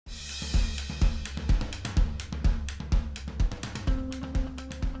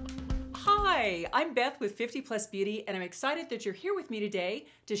Hi, I'm Beth with 50 Plus Beauty, and I'm excited that you're here with me today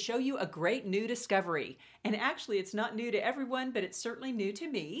to show you a great new discovery. And actually, it's not new to everyone, but it's certainly new to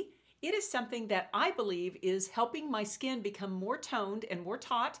me. It is something that I believe is helping my skin become more toned and more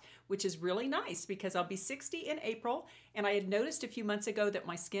taut, which is really nice because I'll be 60 in April, and I had noticed a few months ago that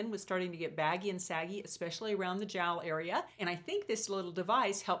my skin was starting to get baggy and saggy, especially around the jowl area, and I think this little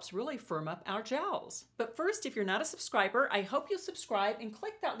device helps really firm up our jowls. But first, if you're not a subscriber, I hope you'll subscribe and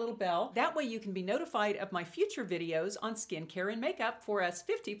click that little bell. That way you can be notified of my future videos on skincare and makeup for us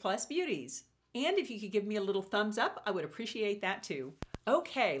 50 Plus Beauties. And if you could give me a little thumbs up, I would appreciate that too.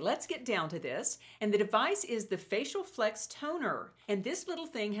 Okay, let's get down to this. And the device is the Facial Flex Toner. And this little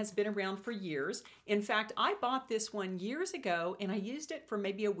thing has been around for years. In fact, I bought this one years ago and I used it for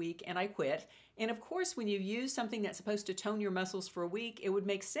maybe a week and I quit. And of course, when you use something that's supposed to tone your muscles for a week, it would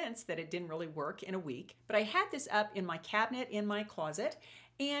make sense that it didn't really work in a week. But I had this up in my cabinet in my closet.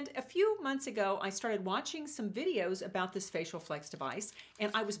 And a few months ago, I started watching some videos about this Facial Flex device,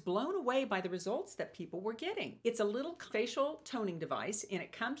 and I was blown away by the results that people were getting. It's a little facial toning device, and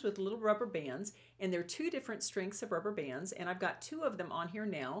it comes with little rubber bands, and there are two different strengths of rubber bands, and I've got two of them on here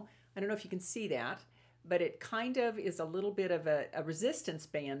now. I don't know if you can see that, but it kind of is a little bit of a resistance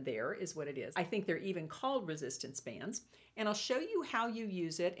band there is what it is. I think they're even called resistance bands. And I'll show you how you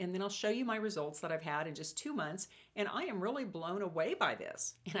use it, and then I'll show you my results that I've had in just 2 months, and I am really blown away by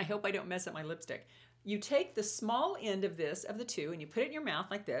this. And I hope I don't mess up my lipstick. You take the small end of this, of the two, and you put it in your mouth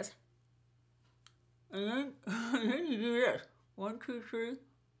like this. And then you do this. 1, 2, 3.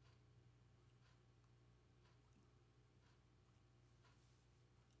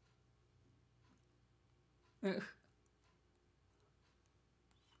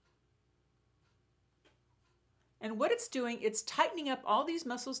 And what it's doing, it's tightening up all these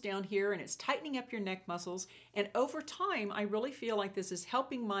muscles down here, and it's tightening up your neck muscles. And over time, I really feel like this is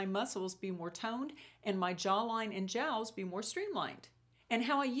helping my muscles be more toned and my jawline and jowls be more streamlined. And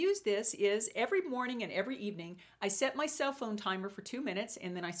how I use this is every morning and every evening, I set my cell phone timer for 2 minutes,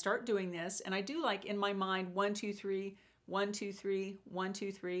 and then I start doing this. And I do like in my mind, 1, 2, 3, 1, 2, 3, 1,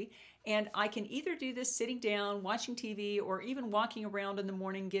 2, 3. And I can either do this sitting down, watching TV, or even walking around in the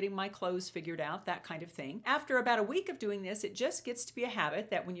morning, getting my clothes figured out, that kind of thing. After about a week of doing this, it just gets to be a habit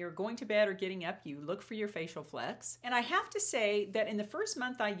that when you're going to bed or getting up, you look for your Facial Flex. And I have to say that in the first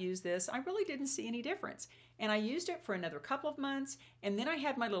month I used this, I really didn't see any difference. And I used it for another couple of months, and then I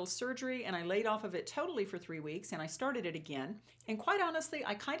had my little surgery and I laid off of it totally for 3 weeks, and I started it again. And quite honestly,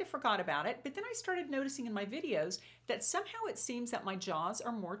 I kind of forgot about it, but then I started noticing in my videos that somehow it seems that my jaws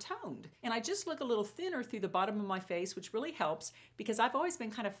are more toned. And I just look a little thinner through the bottom of my face, which really helps because I've always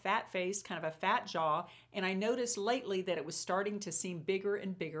been kind of fat-faced, kind of a fat jaw, and I noticed lately that it was starting to seem bigger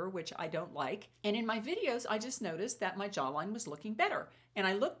and bigger, which I don't like. And in my videos, I just noticed that my jawline was looking better. And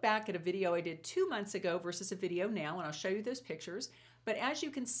I look back at a video I did 2 months ago versus a video now, and I'll show you those pictures. But as you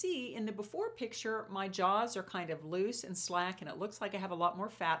can see in the before picture, my jaws are kind of loose and slack, and it looks like I have a lot more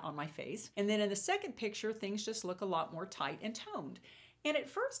fat on my face. And then in the second picture, things just look a lot more tight and toned. And at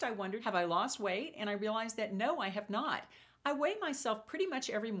first I wondered, have I lost weight? And I realized that no, I have not. I weigh myself pretty much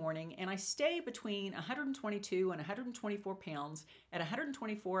every morning, and I stay between 122 and 124 pounds. At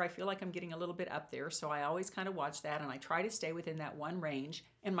 124, I feel like I'm getting a little bit up there, so I always kind of watch that, and I try to stay within that one range.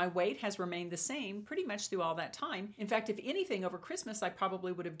 And my weight has remained the same pretty much through all that time. In fact, if anything, over Christmas, I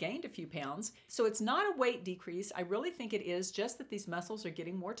probably would have gained a few pounds. So it's not a weight decrease. I really think it is just that these muscles are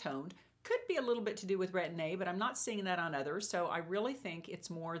getting more toned. Could be a little bit to do with Retin-A, but I'm not seeing that on others, so I really think it's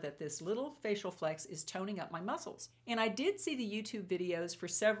more that this little Facial Flex is toning up my muscles. And I did see the YouTube videos for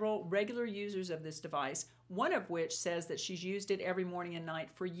several regular users of this device, one of which says that she's used it every morning and night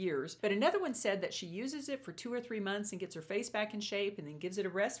for years, but another one said that she uses it for 2 or 3 months and gets her face back in shape and then gives it a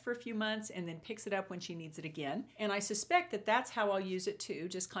rest for a few months and then picks it up when she needs it again. And I suspect that that's how I'll use it too,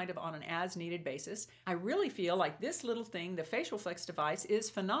 just kind of on an as-needed basis. I really feel like this little thing, the Facial Flex device, is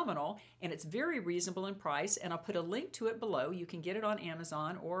phenomenal, and it's very reasonable in price, and I'll put a link to it below. You can get it on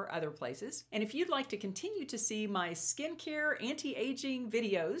Amazon or other places. And if you'd like to continue to see my skincare, anti-aging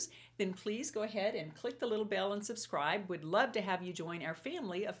videos, then please go ahead and click the little bell and subscribe. Would love to have you join our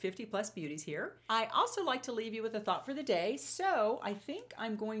family of 50 Plus Beauties here. I also like to leave you with a thought for the day, so I think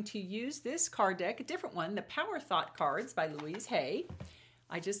I'm going to use this card deck, a different one, the Power Thought cards by Louise Hay.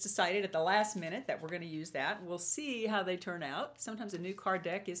 I just decided at the last minute that we're going to use that. We'll see how they turn out. Sometimes a new card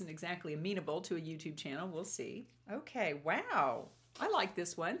deck isn't exactly amenable to a YouTube channel. We'll see. Okay, wow. I like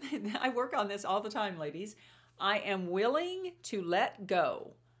this one. I work on this all the time, ladies. I am willing to let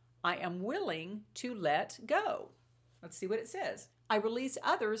go. I am willing to let go. Let's see what it says. I release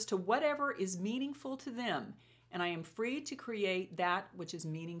others to whatever is meaningful to them. and I am free to create that which is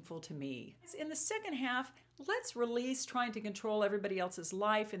meaningful to me. In the second half, let's release trying to control everybody else's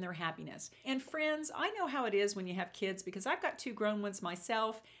life and their happiness. And friends, I know how it is when you have kids because I've got 2 grown ones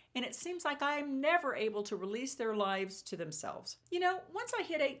myself, and it seems like I'm never able to release their lives to themselves. You know, once I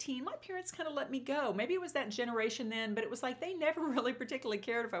hit 18, my parents kind of let me go. Maybe it was that generation then, but it was like they never really particularly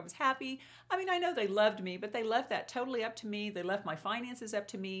cared if I was happy. I mean, I know they loved me, but they left that totally up to me. They left my finances up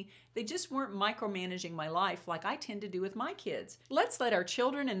to me. They just weren't micromanaging my life like I tend to do with my kids. Let's let our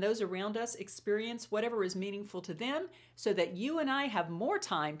children and those around us experience whatever is meaningful to them so that you and I have more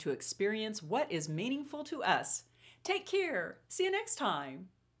time to experience what is meaningful to us. Take care. See you next time.